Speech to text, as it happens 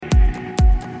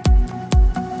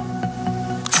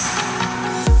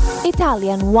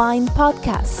Italian Wine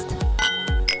Podcast.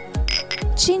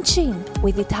 Chin Chin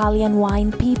with Italian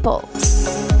wine people.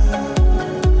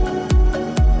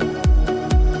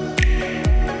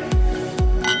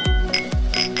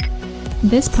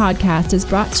 This podcast is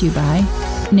brought to you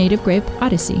by Native Grape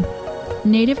Odyssey.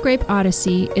 Native Grape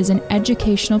Odyssey is an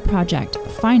educational project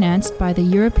financed by the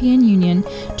European Union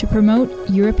to promote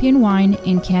European wine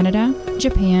in Canada,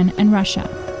 Japan, and Russia.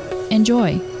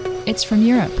 Enjoy. It's from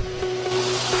Europe.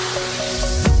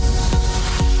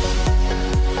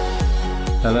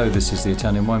 Hello, this is the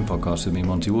Italian Wine Podcast with me,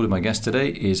 Monty Waldin. My guest today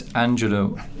is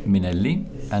Angelo Minelli.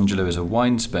 Angelo is a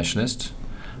wine specialist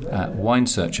at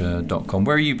winesearcher.com.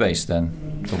 Where are you based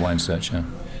then for WineSearcher?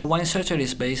 WineSearcher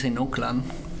is based in Auckland.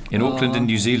 In Auckland in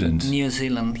New Zealand? New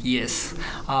Zealand, yes.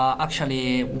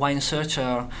 Actually,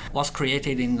 WineSearcher was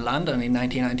created in London in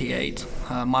 1998.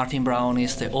 Martin Brown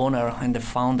is the owner and the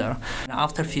founder.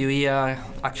 After a few years,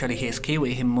 actually he's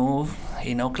Kiwi, he moved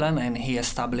in Auckland and he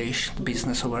established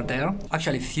business over there.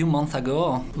 Actually, a few months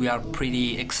ago, we are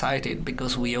pretty excited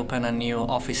because we opened a new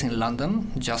office in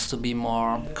London just to be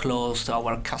more close to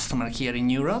our customer here in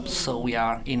Europe. So we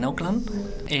are in Auckland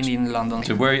and in London.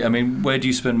 So where do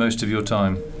you spend most of your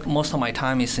time? Most of my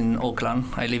time is in Auckland.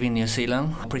 I live in New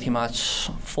Zealand. Pretty much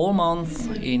 4 months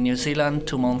in New Zealand,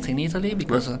 2 months in Italy.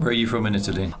 Because Where are you from in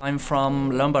Italy? I'm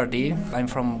from Lombardy. I'm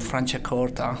from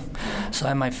Franciacorta.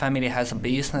 So my family has a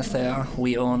business there.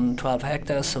 We own 12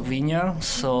 hectares of vineyard.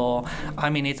 So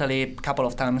I'm in Italy a couple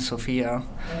of times a year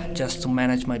just to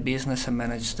manage my business and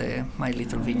manage my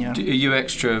little vineyard. Are you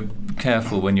extra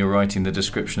careful when you're writing the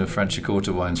description of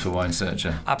Franciacorta wines for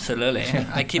WineSearcher? Absolutely.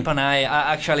 I keep an eye.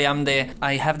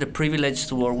 I have the privilege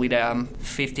to work with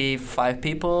 55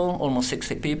 people, almost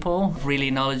 60 people,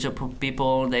 really knowledgeable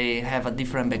people. They have a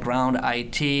different background,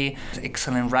 IT,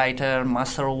 excellent writer,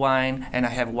 master of wine, and I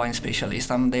have wine specialist.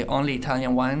 I'm the only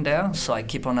Italian wine there, so I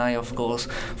keep an eye, of course,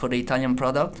 for the Italian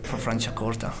product for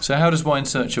Franciacorta. So how does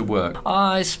WineSearcher work?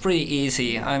 It's pretty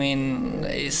easy. I mean,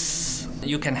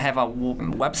 you can have a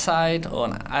website or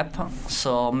an app.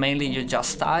 So mainly you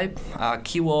just type a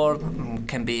keyword,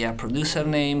 can be a producer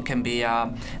name, can be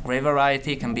a grape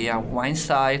variety, can be a wine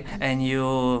style, and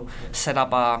you set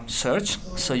up a search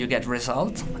so you get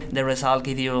result. The result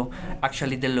give you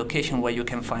actually the location where you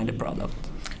can find the product.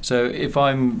 So if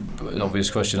I'm, obvious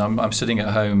question, I'm sitting at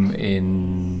home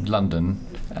in London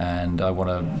and I want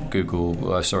to Google,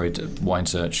 wine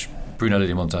search Brunello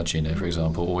di Montalcino, for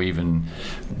example, or even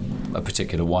a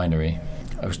particular winery.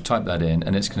 I type that in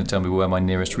and it's going to tell me where my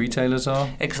nearest retailers are?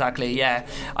 Exactly, yeah.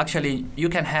 Actually, you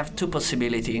can have two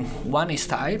possibilities. One is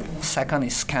type, second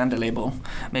is scan the label.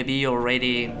 Maybe you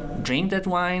already drink that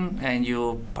wine and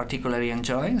you particularly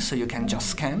enjoy, so you can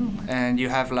just scan and you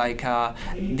have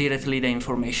directly the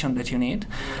information that you need.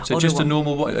 So just a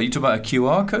normal, are you talking about a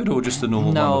QR code or just the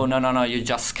normal one? No. You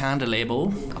just scan the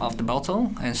label of the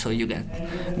bottle and so you get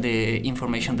the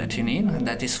information that you need. And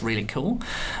that is really cool.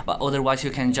 But otherwise, you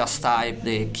can just type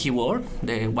the keyword,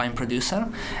 the wine producer,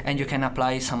 and you can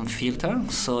apply some filter.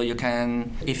 So you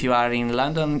can, if you are in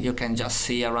London, you can just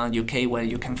see around UK where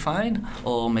you can find,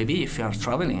 or maybe if you are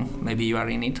traveling, maybe you are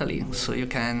in Italy, so you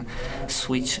can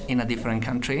switch in a different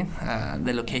country,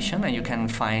 the location, and you can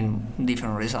find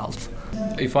different results.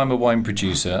 If I'm a wine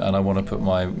producer and I want to put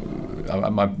my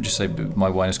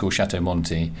wine is called Chateau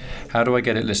Monty, how do I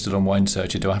get it listed on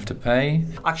WineSearcher? Do I have to pay?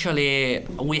 Actually,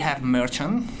 we have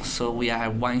merchant, so we are a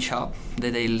wine shop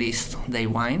that they list their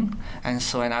wine, and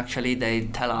actually they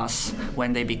tell us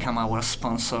when they become our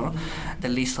sponsor the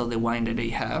list of the wine that they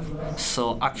have.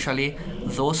 So actually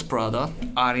those products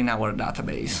are in our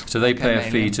database. So they pay a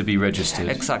fee to be registered?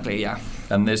 Exactly, yeah.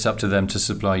 And it's up to them to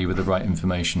supply you with the right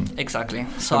information? Exactly.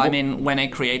 So when I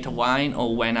create a wine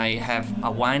or when I have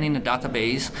a wine in a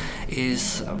database,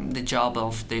 is the job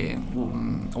of the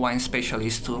wine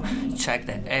specialist to check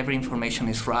that every information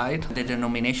is right, the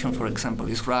denomination, for example,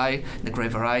 is right, the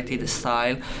grape variety, the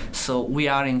style. So we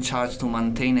are in charge to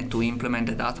maintain and to implement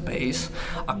the database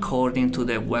according to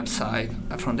the website,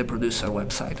 from the producer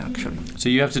website, actually. So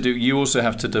you also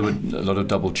have to do a lot of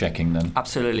double checking then?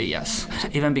 Absolutely, yes.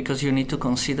 Even because you need to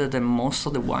consider that most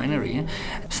of the winery,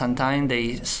 sometimes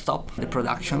they stop the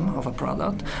production of a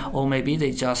product, or maybe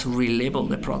they just relabel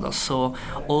the product. So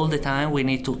all the time we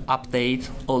need to update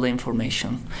all the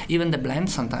information. Even the blend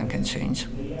sometimes can change.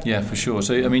 Yeah, for sure.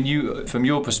 So, I mean, you, from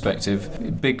your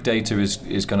perspective, big data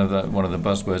is kind of one of the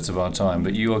buzzwords of our time,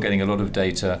 but you are getting a lot of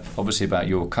data, obviously, about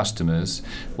your customers,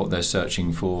 what they're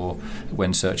searching for,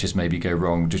 when searches maybe go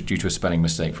wrong just due to a spelling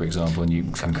mistake, for example, and you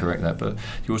can correct that. But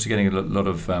you're also getting a lot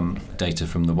of data data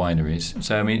from the wineries.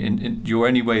 So, I mean, your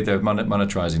only way of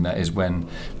monetizing that is when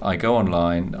I go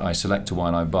online, I select a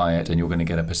wine, I buy it, and you're going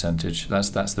to get a percentage.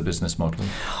 That's the business model.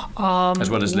 As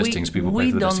well as listings, people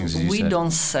pay for the listings, as you said. We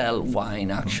don't sell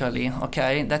wine, actually,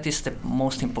 okay? That is the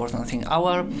most important thing.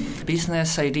 Our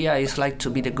business idea is like to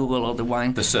be the Google of the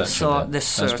wine. The search. So the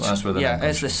search. That's where the name comes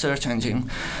as the search engine.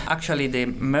 Actually, the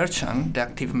merchant, the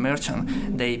active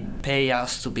merchant, they pay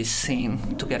us to be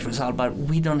seen, to get results, but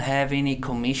we don't have any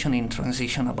commission in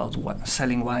transition about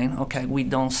selling wine, okay? We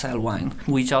don't sell wine.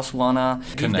 We just want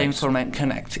to give the information,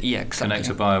 connect. Yeah, exactly. Connect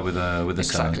a buyer with a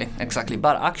seller. Exactly.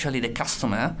 But actually, the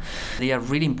customer, they are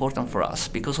really important for us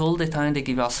because all the time they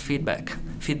give us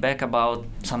feedback about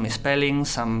some misspelling,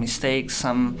 some mistakes,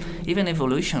 some even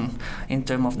evolution in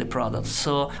terms of the product.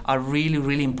 So are really,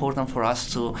 really important for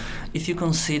us to, if you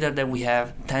consider that we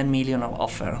have 10 million of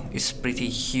offer, it's pretty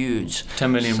huge.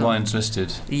 10 million wines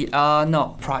listed?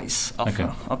 No, price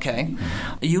offer. Okay.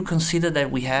 Mm-hmm. You consider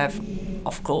that we have,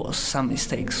 of course, some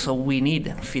mistakes, so we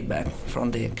need feedback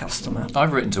from the customer.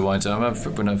 I've written to wines.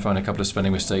 When I find a couple of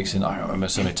spelling mistakes in, I remember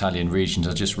some Italian regions,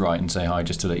 I just write and say hi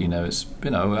just to let you know. It's,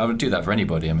 I would do that for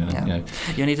anybody. I mean,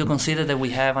 You need to consider that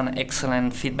we have an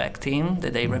excellent feedback team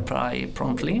that they reply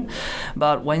promptly,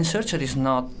 but Wine Searcher is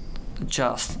not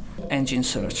just engine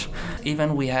search.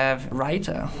 Even we have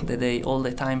writer that they all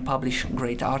the time publish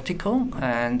great article,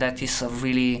 and that is a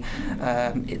really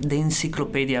the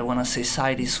encyclopedia, I want to say,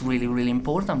 side is really, really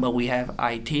important. But we have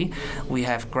IT, we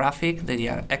have graphic, they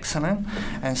are excellent,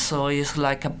 and so it's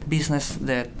like a business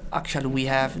that actually we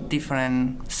have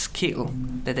different skill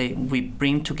that we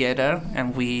bring together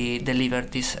and we deliver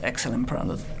this excellent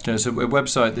product. So a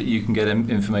website that you can get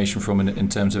information from in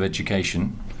terms of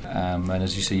education. And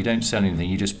as you say, you don't sell anything,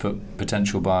 you just put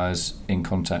potential buyers in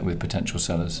contact with potential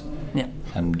sellers. Yeah.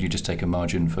 And you just take a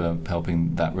margin for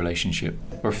helping that relationship.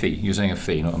 Or a fee. You're saying a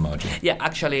fee, not a margin. Yeah,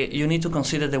 actually, you need to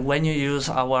consider that when you use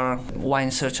our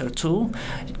Wine Searcher tool,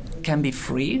 it can be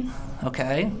free.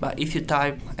 Okay, but if you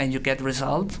type and you get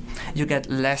result, you get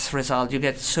less result, you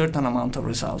get certain amount of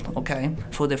result, okay,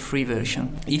 for the free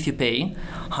version. If you pay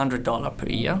 $100 per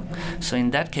year, so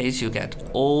in that case you get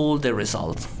all the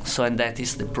results, so and that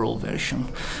is the pro version.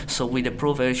 So with the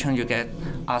pro version you get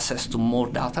access to more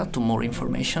data, to more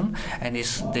information, and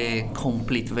it's the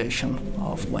complete version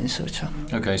of Wine Searcher.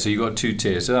 Okay, so you've got two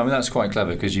tiers. So, I mean, that's quite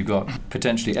clever because you've got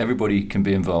potentially everybody can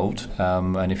be involved,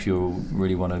 and if you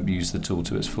really want to use the tool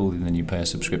to its full, then you pay a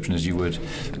subscription as you would.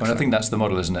 And I think that's the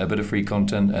model, isn't it? A bit of free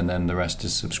content and then the rest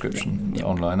is subscription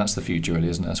online. That's the future, really,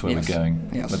 isn't it? That's where we're going,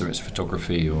 whether it's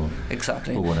photography or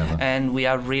whatever. And we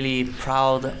are really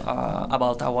proud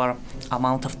about our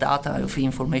amount of data, of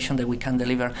information that we can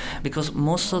deliver, because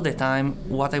most of the time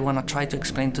what I want to try to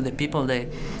explain to the people, they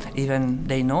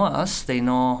know us, they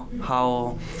know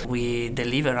how we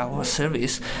deliver our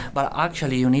service, but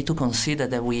actually you need to consider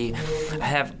that we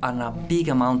have a big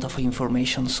amount of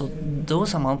information. So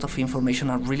those amount of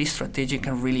information are really strategic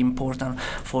and really important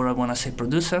for, I want to say,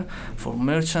 producer, for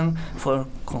merchant, for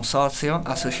consortium,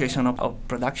 association of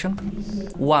production.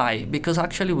 Why? Because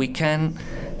actually we can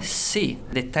see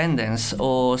the tendency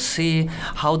or see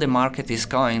how the market is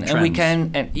going, trends.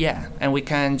 and we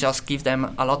can just give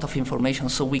them a lot of information,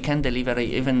 so we can deliver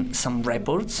even some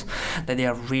reports that they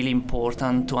are really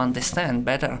important to understand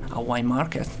better a wine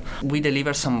market. We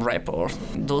deliver some reports.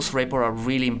 Those reports are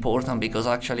really important because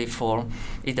actually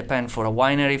it depends for a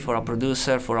winery, for a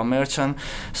producer, for a merchant.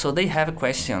 So they have a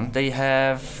question. They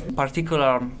have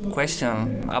particular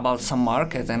question about some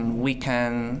market, and we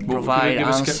can provide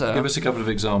answer. Give us a couple of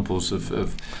examples of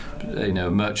a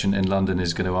merchant in London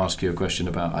is going to ask you a question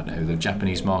about, I don't know, the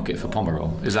Japanese market for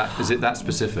Pomerol. Is it that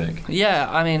specific? Yeah,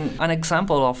 I mean, an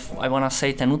example of, I want to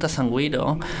say, Tenuta San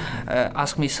Guido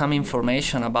asked me some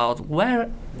information about where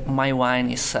my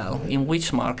wine is sold, in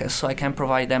which market, so I can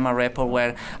provide them a report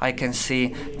where I can see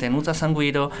Tenuta San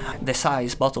Guido, the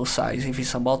size, bottle size, if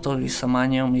it's a bottle, it's a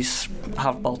magnum, it's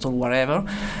half bottle, whatever,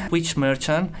 which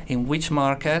merchant, in which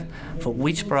market, for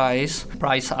which price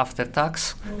after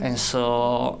tax. And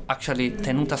so actually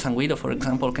Tenuta San Guido, for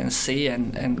example, can see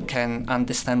and can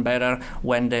understand better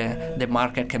when the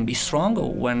market can be strong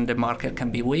or when the market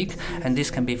can be weak, and this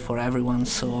can be for everyone,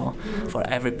 so for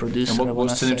every producer. And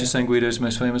what's Tenuta San Guido's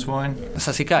most famous wine?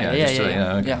 Sassicaia,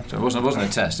 yeah. So it wasn't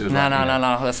a test. It was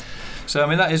no. So I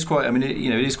mean that is quite. I mean it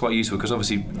is quite useful because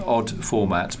obviously odd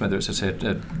formats, whether it's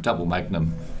a double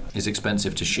magnum, is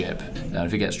expensive to ship. And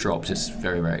if it gets dropped, it's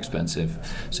very, very expensive.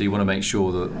 So you want to make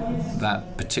sure that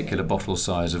that particular bottle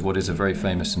size of what is a very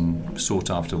famous and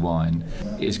sought-after wine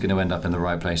is going to end up in the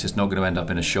right place. It's not going to end up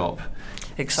in a shop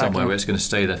somewhere where it's going to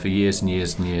stay there for years and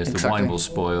years and years. The wine will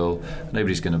spoil,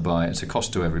 nobody's going to buy it, it's a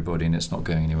cost to everybody and it's not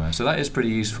going anywhere. So that is pretty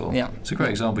useful. Yeah. It's a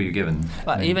great example you've given.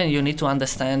 But even you need to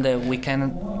understand that we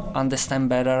can understand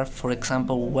better, for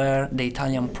example, where the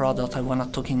Italian product, I want to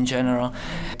talk in general,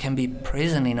 can be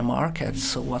present in a market.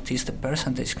 So what is the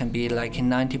percentage? Can be like in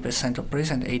 90% of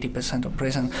present, 80% of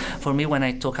present. For me, when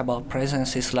I talk about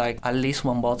presence, it's like at least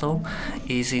one bottle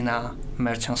is in a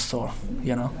merchant store,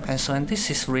 and this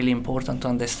is really important to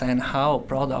understand how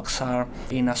products are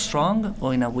in a strong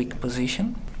or in a weak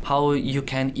position, how you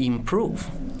can improve.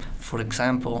 For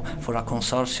example, for a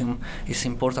consortium, it's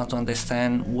important to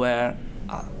understand where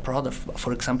a product,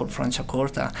 for example,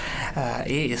 Franciacorta,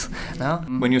 is. No?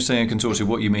 When you're saying a consortium,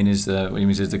 what you mean is the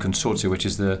consortium, which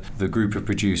is the group of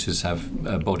producers have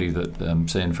a body that,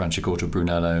 say in Franciacorta,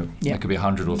 Brunello, there could be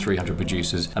 100 or 300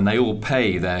 producers, and they all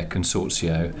pay their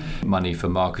consortio money for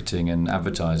marketing and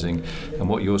advertising. And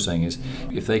what you're saying is,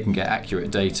 if they can get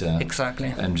accurate data,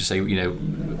 and just say,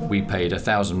 we paid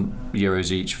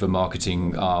 €1,000 each for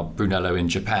marketing our Brunello in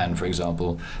Japan, for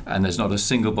example, and there's not a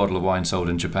single bottle of wine sold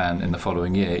in Japan in the following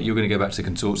year, you're going to go back to the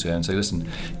consortia and say, listen,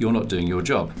 you're not doing your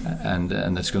job. And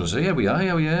that's going to say, yeah, we are.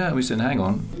 And we said, hang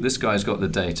on, this guy's got the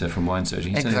data from wine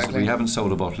searching. He says, we haven't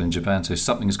sold a bottle in Japan, so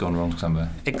something's gone wrong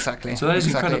somewhere. Exactly. So that is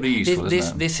incredibly useful,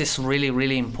 isn't it? This is really,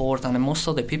 really important. And most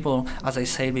of the people, as I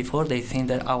said before, they think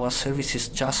that our services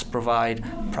just provide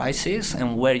prices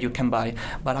and where you can buy.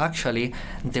 But actually,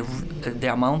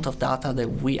 the amount of data that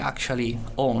we actually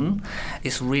own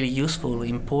is really useful,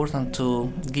 important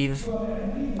to give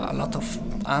a lot of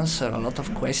answer, a lot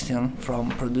of question from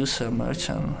producer,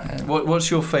 merchant. What's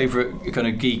your favourite kind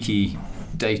of geeky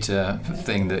data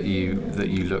thing that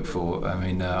you look for? I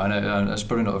mean, I know that's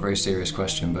probably not a very serious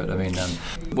question, but I mean,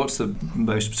 what's the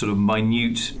most sort of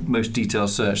minute, most detailed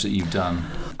search that you've done?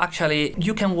 Actually,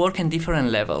 you can work in different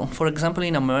level. For example,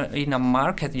 in a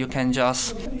market, you can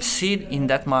just see in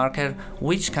that market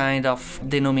which kind of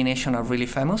denomination are really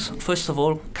famous. First of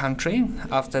all, country.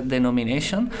 After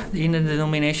denomination, in the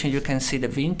denomination you can see the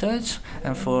vintage,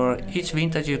 and for each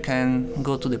vintage you can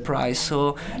go to the price.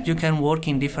 So you can work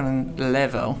in different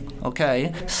level.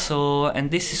 Okay. So, and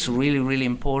this is really, really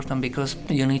important because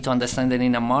you need to understand that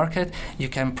in a market you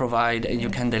can provide and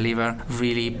you can deliver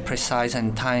really precise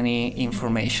and tiny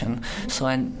information. So,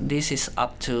 and this is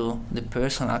up to the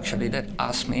person actually that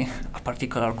asked me a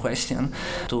particular question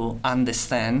to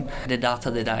understand the data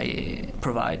that I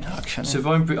provide actually. So if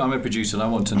I'm a producer and I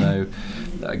want to know,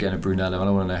 again, a Brunello, and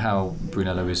I want to know how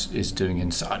Brunello is doing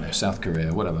in, I don't know, South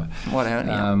Korea, whatever.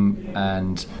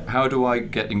 And how do I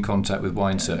get in contact with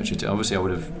Wine Searcher? Obviously, I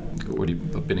would have already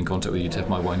been in contact with you to have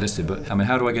my wine listed, but I mean,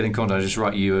 how do I get in contact? I just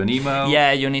write you an email?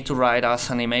 Yeah, you need to write us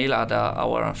an email at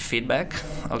our feedback,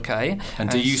 okay? And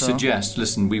do you suggest,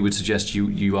 listen, we would suggest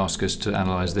you ask us to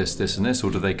analyse this and this,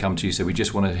 or do they come to you and say, we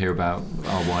just want to hear about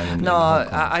our wine? No,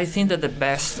 I think that the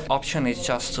best option is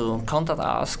just to contact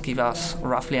us, give us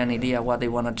roughly an idea what they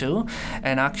want to do,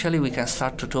 and actually we can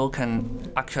start to talk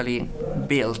and actually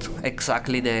build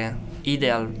exactly the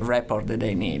ideal report that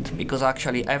they need, because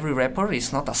actually every report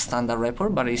is not a standard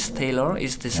report, but it's tailored,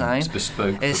 it's designed, it's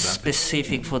bespoke, it's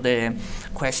specific for the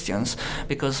questions,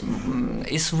 because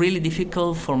it's really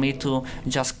difficult for me to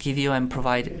just give you and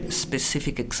provide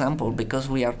specific example, because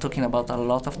we are talking about a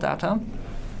lot of data.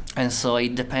 And so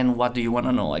it depends what do you want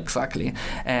to know exactly.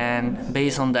 And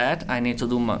based on that,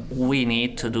 we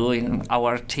need to do in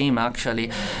our team actually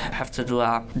have to do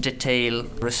a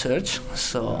detailed research.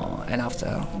 So, and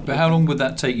after. But how long would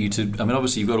that take you to, I mean,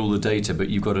 obviously you've got all the data, but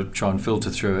you've got to try and filter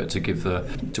through it to give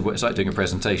it's like doing a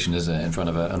presentation, isn't it, in front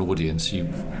of an audience. You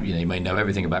may know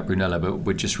everything about Brunello, but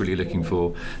we're just really looking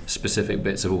for specific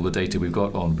bits of all the data we've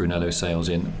got on Brunello sales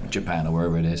in Japan or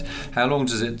wherever it is. How long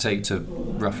does it take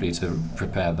roughly to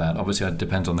prepare that? Obviously, it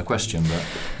depends on the question, but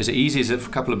is it easy? Is it a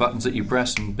couple of buttons that you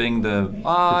press and bing, the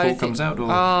report comes out?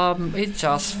 Or? It's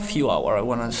just a few hours, I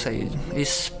want to say.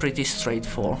 It's pretty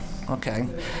straightforward. Okay,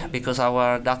 because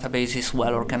our database is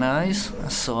well organized,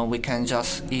 so we can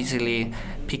just easily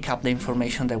pick up the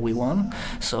information that we want.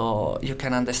 So you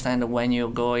can understand that when you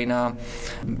go in a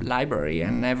library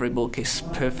and every book is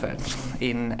perfect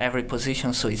in every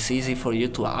position, so it's easy for you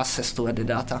to access to the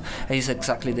data. It's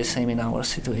exactly the same in our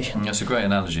situation. That's a great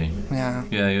analogy. Yeah.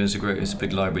 Yeah, it's a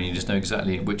big library. You just know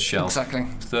exactly which shelf. Exactly.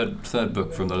 Third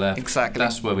book from the left. Exactly.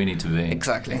 That's where we need to be.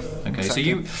 Exactly. Okay,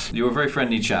 exactly. so you're a very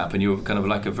friendly chap, and you're kind of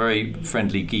like a very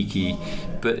friendly, geeky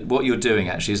But what you're doing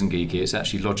actually isn't geeky. It's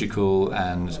actually logical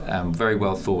and very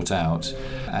well thought out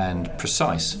and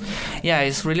precise. Yeah,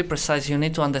 it's really precise. You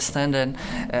need to understand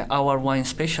that our wine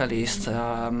specialists,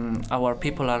 our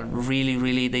people are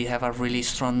really, they have a really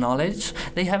strong knowledge.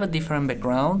 They have a different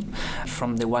background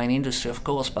from the wine industry, of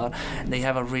course, but they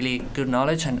have a really good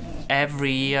knowledge, and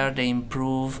every year they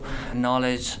improve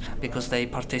knowledge because they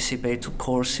participate to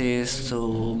courses,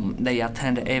 they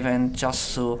attend events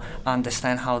just to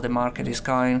understand how the market is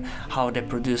going, how the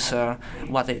producer,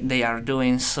 what they are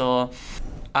doing. So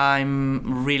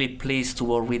I'm really pleased to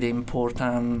work with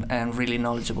important and really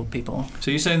knowledgeable people.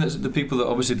 So you're saying that the people that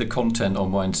obviously the content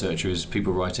on Wine Searcher is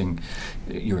people writing,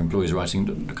 your employees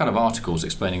writing kind of articles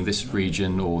explaining this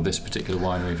region or this particular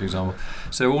winery, for example.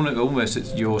 So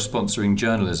almost you're sponsoring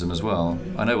journalism as well.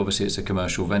 I know obviously it's a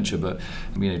commercial venture, but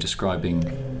describing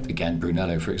again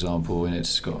Brunello, for example, and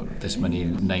it's got this many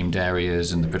named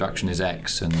areas and the production is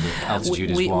X and the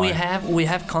altitude is Y. We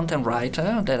have content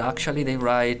writer that actually they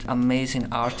write amazing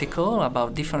article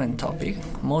about different topic.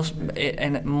 Most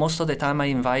of the time I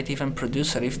invite even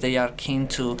producer if they are keen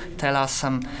to tell us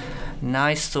some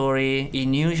nice story,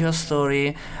 unusual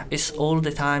story. It's all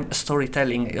the time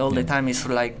storytelling. All the time is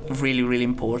like really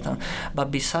important. But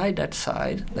beside that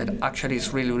side, that actually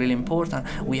is really important,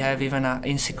 we have even an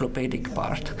encyclopedic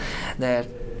part that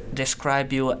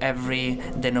describe you every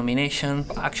denomination.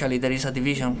 Actually, there is a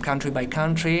division country by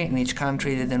country. In each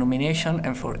country, the denomination,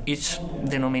 and for each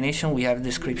denomination, we have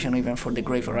description even for the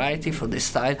grape variety, for the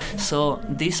style. So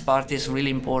this part is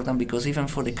really important because even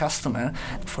for the customer,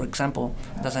 for example,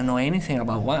 doesn't know anything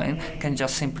about wine, can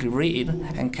just simply read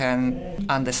and can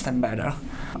understand better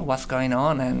what's going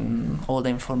on and all the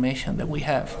information that we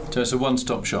have. So it's a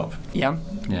one-stop shop. Yeah.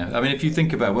 I mean, if you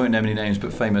think about, won't name any names,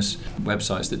 but famous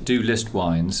websites that do list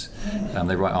wines,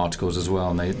 they write articles as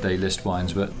well, and they list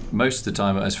wines, but most of the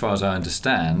time, as far as I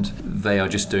understand, they are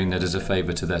just doing that as a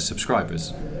favour to their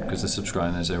subscribers, because the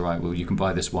subscriber, they say, right, well, you can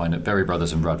buy this wine at Berry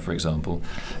Brothers and Rudd, for example,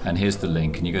 and here's the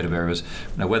link, and you go to Berry Brothers.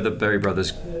 Now, whether Berry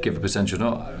Brothers give a percentage or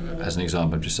not, as an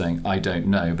example, I'm just saying, I don't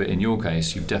know, but in your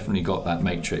case, you've definitely got that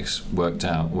matrix worked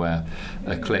out where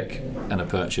a click and a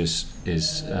purchase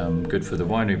is good for the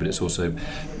winery, but it's also,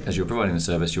 as you're providing the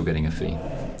service, you're getting a fee.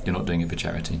 You're not doing it for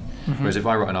charity. Mm-hmm. Whereas if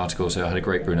I write an article, say I had a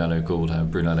great Brunello called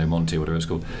Brunello Monty, or whatever it's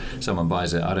called, someone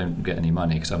buys it, I don't get any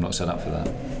money because I'm not set up for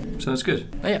that. So that's good.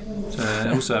 Oh, yeah.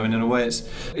 So also, I mean, in a way, is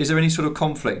there any sort of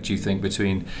conflict, do you think,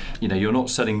 between, you're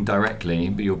not selling directly,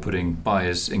 but you're putting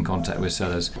buyers in contact with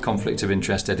sellers, conflict of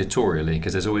interest editorially?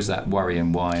 Because there's always that worry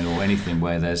in wine or anything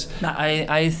where there's... No,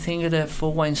 I think that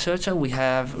for Wine Searcher, we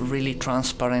have really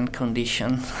transparent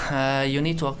condition. You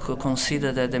need to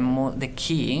consider that the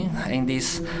key in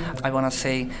this, I want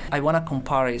to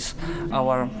compare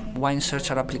our Wine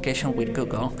Searcher application with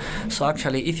Google. So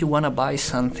actually, if you want to buy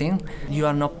something, you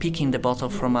are not picking the bottle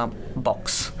from a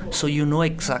box, so you know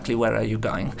exactly where are you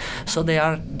going. So there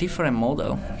are different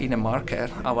models in the market,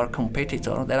 our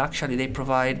competitor, that actually they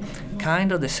provide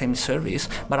kind of the same service,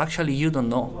 but actually you don't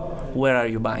know where are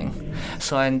you buying.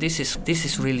 So, and this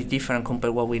is really different compared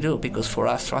to what we do, because for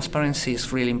us transparency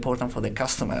is really important for the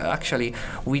customer. Actually,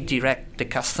 we direct the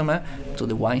customer to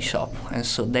the wine shop, and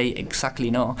so they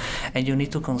exactly know. And you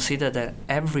need to consider that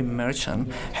every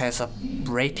merchant has a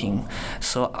rating.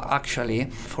 So actually,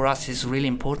 for us, it's really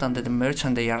important that the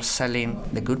merchant, they are selling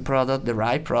the good product, the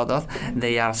right product.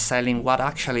 They are selling what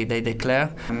actually they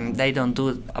declare. They don't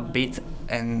do a bit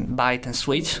and bite and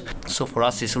switch. So for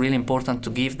us, it's really important to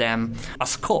give them a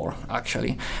score,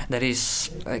 actually, that is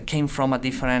came from a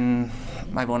different,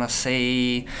 I want to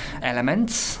say,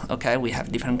 elements. Okay, we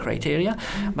have different criteria,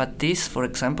 but this, for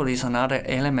example, is another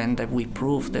element that we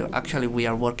prove that actually we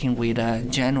are working with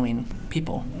genuine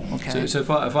people. Okay. So if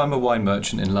I'm a wine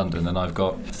merchant in London and I've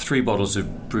got 3 bottles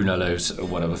of Brunello or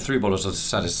whatever, 3 bottles of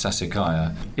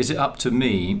Sassicaia, is it up to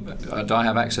me? Do I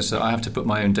have access to? I have to put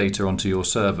my own data onto your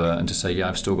server and to say, yeah,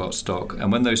 I've still got stock.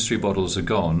 And when those 3 bottles are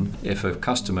gone, if a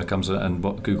customer comes and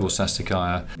Googles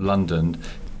Sassicaia London,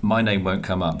 my name won't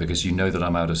come up because you know that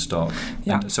I'm out of stock.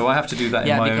 Yeah. And so I have to do that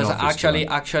in my own office. Yeah,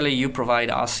 because actually you provide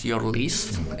us your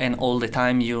list, and all the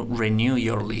time you renew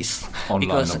your list. Online,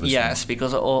 obviously. Yes,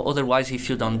 because otherwise if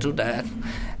you don't do that,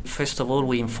 first of all,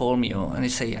 we inform you and you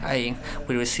say, hey,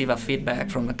 we receive a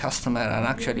feedback from the customer, and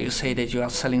actually you say that you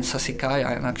are selling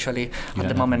Sassicaia, and actually at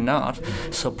the moment not.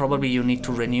 So probably you need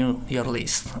to renew your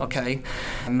list, okay?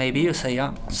 And maybe you say,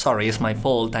 yeah, sorry, it's my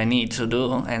fault, I need to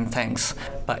do, and thanks.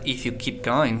 But if you keep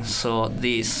going, so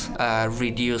this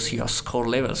reduce your score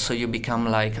level, so you become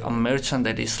like a merchant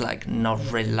that is like not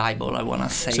reliable, I want to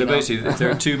say. So basically, if there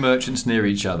are 2 merchants near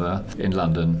each other in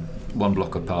London, one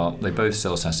block apart. They both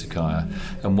sell Sassicaia,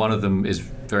 and one of them is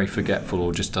very forgetful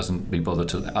or just doesn't bother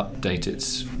to update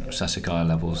its Sassicaia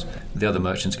levels. The other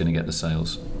merchant's going to get the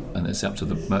sales. And it's up to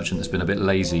the merchant that's been a bit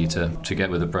lazy to get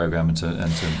with the program and to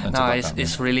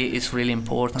it's really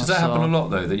important. Does that happen a lot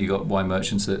though, that you got wine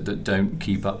merchants that don't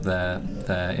keep up their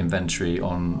inventory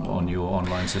on your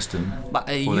online system? Or are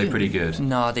they pretty good?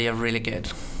 No, they are really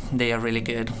good. They are really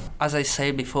good. As I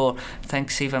said before,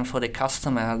 thanks even for the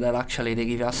customer that actually they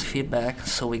give us feedback,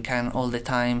 so we can all the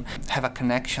time have a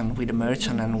connection with the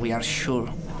merchant and we are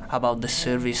sure about the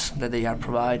service that they are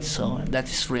providing. So that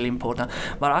is really important.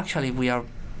 But actually we are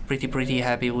pretty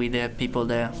happy with the people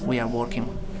that we are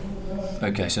working.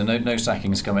 Okay, so no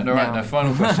sackings coming. All right, now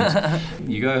final questions.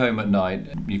 You go home at night,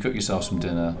 you cook yourself some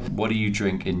dinner. What do you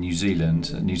drink in New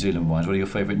Zealand? New Zealand wines. What are your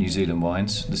favourite New Zealand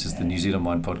wines? This is the New Zealand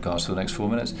Wine Podcast for the next 4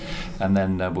 minutes. And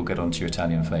then we'll get on to your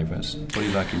Italian favourites. What do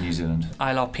you like in New Zealand?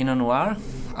 I love Pinot Noir.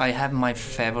 I have my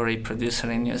favourite producer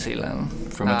in New Zealand.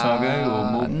 From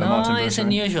Otago or No, it's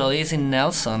unusual. It's in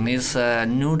Nelson. It's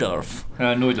Neudorf.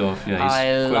 Neudorf, yeah.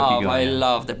 I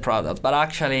love the product. But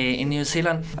actually, in New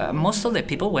Zealand, most of the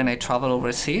people, when I travel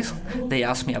overseas, they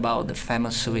ask me about the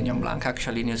famous Sauvignon Blanc.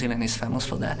 Actually, New Zealand is famous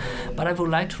for that. But I would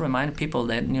like to remind people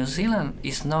that New Zealand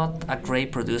is not a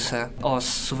great producer of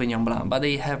Sauvignon Blanc, but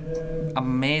they have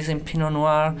amazing Pinot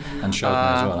Noir. And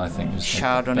Chardonnay as well, I think.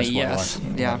 Chardonnay, yes.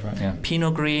 Yeah.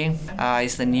 Pinot Gris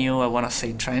is the new, I want to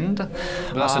say, trend.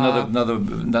 But that's another.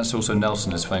 That's also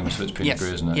Nelson is famous for its Pinot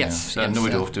Gris, isn't it? Yes. So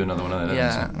Neudorf do another one of those.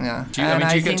 Yeah. Do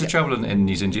you get to travel in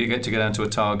New Zealand? Do you get to go down to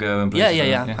Otago and places?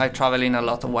 Yeah. I travel in a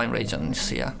lot of wine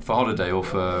regions. Yeah. For holiday or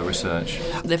for research?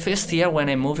 The first year when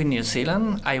I moved in New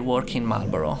Zealand, I work in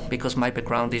Marlborough because my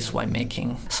background is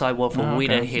winemaking. So I work for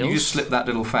Wither Hills. You just slip that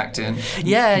little fact in.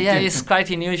 Yeah. It's quite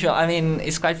unusual. I mean,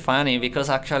 it's quite funny because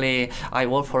actually I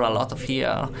work for a lot of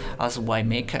years as a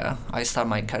winemaker. I start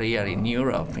my career in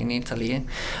Europe, in Italy.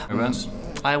 Whereabouts?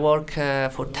 I work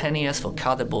for 10 years for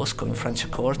Ca' Bosco in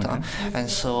Franciacorta, and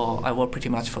so I work pretty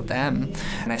much for them.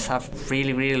 And I start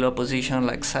really low position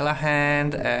like cellar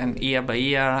hand, and year by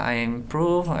year I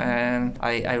improve, and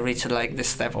I reached like the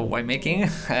step of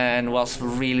winemaking, and was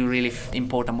really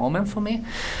important moment for me.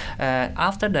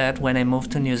 After that, when I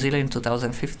moved to New Zealand in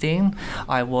 2015,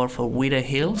 I worked for Wither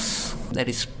Hills, that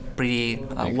is pretty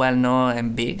well known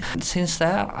and big. Since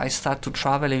that, I start to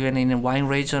travel even in the wine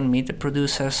region, meet the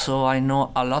producers, so I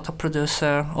know a lot of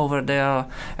producers over there,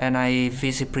 and I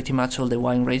visit pretty much all the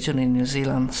wine region in New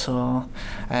Zealand. So,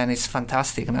 and it's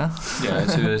fantastic, no? Yeah,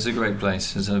 it's a great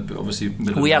place. It's obviously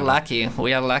we are lucky.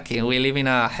 We live in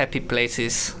a happy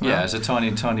places. Yeah, no? It's a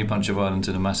tiny bunch of islands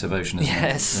in a massive ocean. Isn't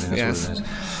yes, it? Yes. What it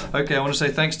is. Okay, I want to say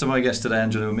thanks to my guest today,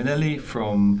 Angelo Minelli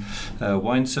from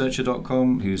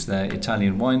winesearcher.com, who's their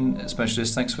Italian wine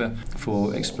specialist. Thanks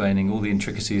for explaining all the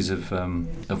intricacies of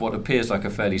what appears like a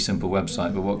fairly simple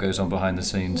website, but what goes on behind the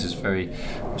scenes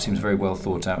seems very well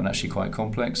thought out and actually quite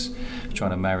complex,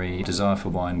 trying to marry desire for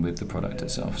wine with the product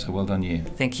itself. So well done you.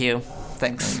 Thank you.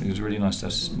 Thanks. It was really nice to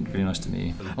meet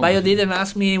you. But you didn't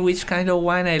ask me which kind of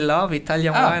wine I love.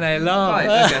 Italian wine I love.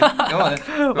 Right, okay. Go on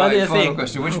then. What do you final think?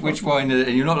 question. Which wine,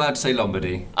 and you're not allowed to say Lombardy.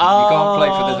 You can't play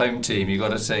for the home team. You've got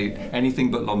to say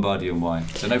anything but Lombardian wine.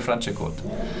 So no Franciacorta.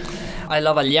 I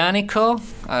love Aglianico.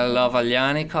 I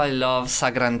love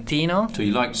Sagrantino. So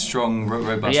you like strong,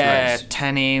 robust reds? Yeah,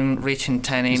 tannin, rich in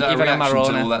tannin. Is that even a reaction Amarone.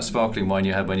 to all that sparkling wine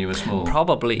you had when you were small?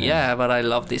 Probably, yeah, but I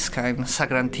love this kind.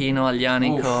 Sagrantino,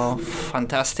 Aglianico,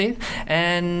 fantastic.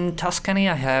 And Tuscany,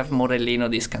 I have Morellino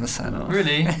di Scansano.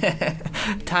 Really?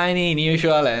 Tiny,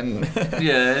 unusual, and...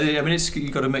 Yeah, I mean,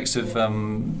 you've got a mix of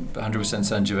 100%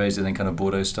 Sangiovese and then kind of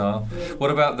Bordeaux style.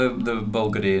 What about the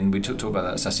Bulgari, and we talk about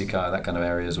that Sassicaia, that kind of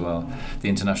area as well? The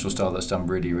international style that's done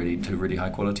really high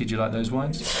quality. Do you like those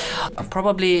wines?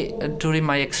 Probably during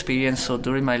my experience or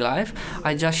during my life,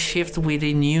 I just shift with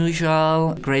the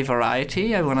unusual grape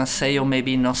variety, I want to say, or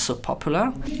maybe not so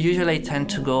popular. Usually I tend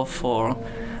to go for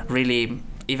really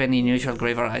even unusual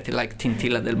grape variety like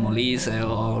Tintilla del Molise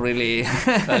or really...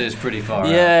 That is pretty far out.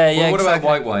 Yeah, what exactly. about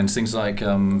white wines, things like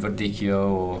Verdicchio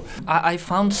or... I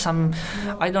found some...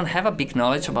 I don't have a big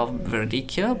knowledge about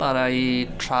Verdicchio, but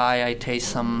I taste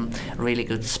some really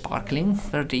good sparkling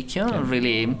Verdicchio,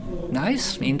 really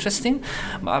nice, interesting.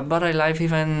 But I like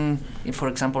even, for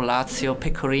example, Lazio,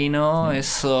 Pecorino,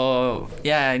 so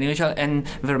unusual, and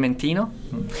Vermentino.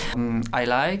 I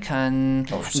like, and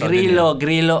Grillo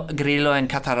and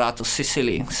Catarato,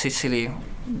 Sicily,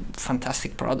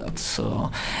 fantastic products.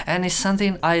 So, and it's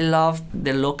something I love,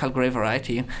 the local grape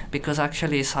variety, because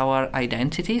actually it's our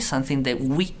identity, something that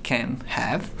we can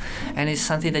have, and it's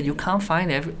something that you can't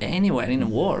find anywhere in the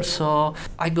world. So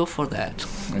I go for that.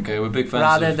 Okay, we're big fans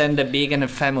rather than the big and the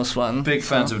famous one. Big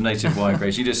fans of native wine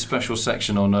grapes. You did a special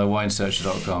section on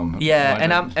winesearcher.com.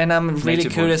 Yeah, and I'm really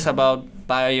curious about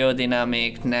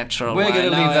biodynamic, natural We're wine.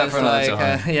 going to leave that for another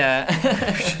time. Yeah.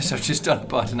 So I've just done a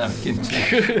biodynamic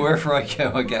interview. Wherever I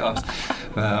go, I get asked.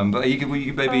 But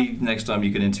you maybe next time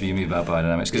you can interview me about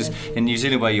biodynamics, because in New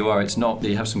Zealand where you are, it's not.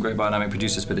 You have some great biodynamic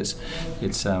producers, but it's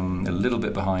a little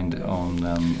bit behind on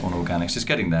organics. It's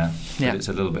getting there, but it's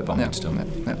a little bit behind still. Yeah.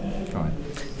 All right.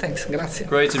 Thanks, grazie.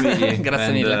 Great to meet you.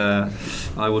 Grazie mille.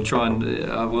 I will try and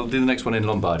we'll do the next one in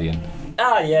Lombardian.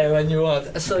 When you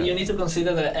want. So you need to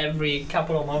consider that every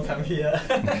couple of months I'm here.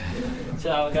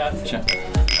 Ciao, grazie. Ciao.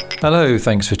 Hello,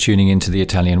 thanks for tuning into the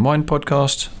Italian Wine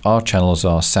Podcast. Our channels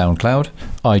are SoundCloud,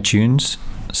 iTunes,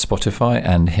 Spotify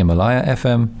and Himalaya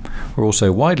FM. We're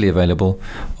also widely available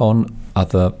on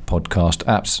other podcast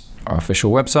apps. Our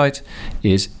official website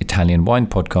is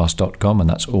italianwinepodcast.com, and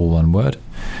that's all one word.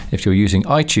 If you're using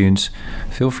iTunes,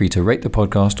 feel free to rate the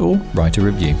podcast or write a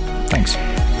review. Thanks.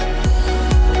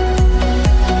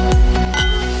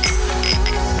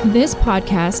 This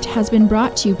podcast has been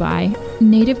brought to you by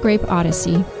Native Grape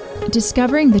Odyssey,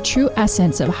 discovering the true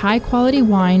essence of high-quality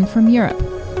wine from Europe.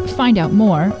 Find out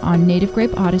more on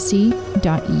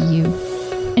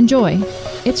nativegrapeodyssey.eu. Enjoy.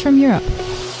 It's from Europe.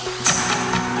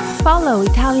 Follow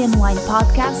Italian Wine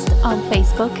Podcast on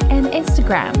Facebook and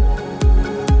Instagram.